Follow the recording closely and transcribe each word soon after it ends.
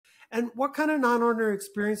And what kind of non-ordinary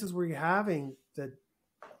experiences were you having that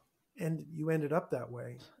and you ended up that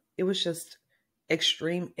way? It was just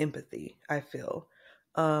extreme empathy, I feel.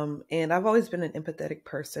 And I've always been an empathetic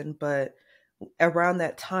person, but around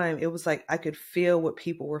that time, it was like I could feel what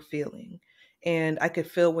people were feeling. And I could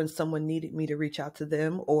feel when someone needed me to reach out to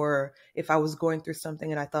them, or if I was going through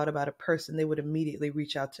something and I thought about a person, they would immediately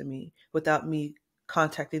reach out to me without me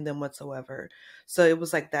contacting them whatsoever. So it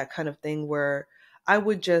was like that kind of thing where I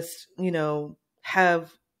would just,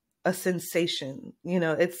 have a sensation.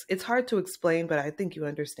 It's hard to explain, but I think you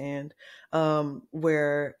understand,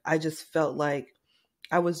 where I just felt like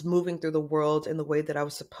I was moving through the world in the way that I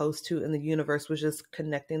was supposed to, and the universe was just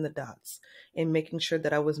connecting the dots and making sure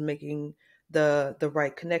that I was making the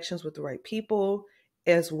right connections with the right people,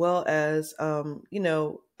 as well as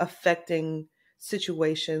affecting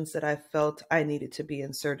situations that I felt I needed to be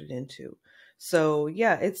inserted into. So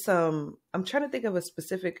yeah, it's I'm trying to think of a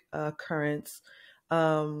specific occurrence.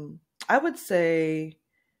 I would say,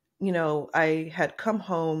 I had come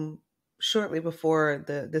home shortly before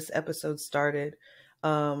this episode started,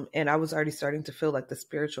 and I was already starting to feel like the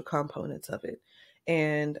spiritual components of it.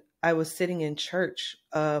 And I was sitting in church.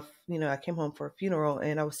 I came home for a funeral,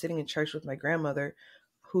 and I was sitting in church with my grandmother,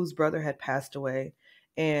 whose brother had passed away.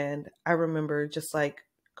 And I remember just like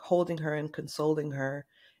holding her and consoling her.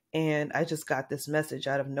 And I just got this message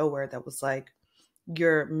out of nowhere that was like,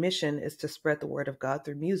 your mission is to spread the word of God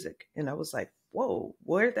through music. And I was like, whoa,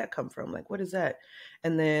 where did that come from? Like, what is that?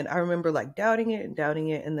 And then I remember like doubting it and doubting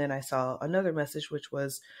it. And then I saw another message, which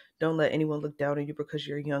was, don't let anyone look down on you because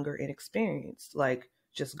you're younger and inexperienced. Like,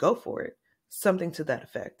 just go for it. Something to that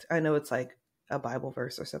effect. I know it's like a Bible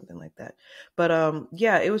verse or something like that. But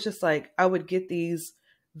yeah, it was just like I would get these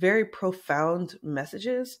very profound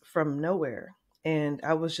messages from nowhere. And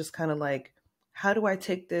I was just kind of like, how do I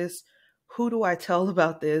take this? Who do I tell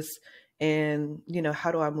about this? And,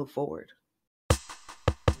 how do I move forward?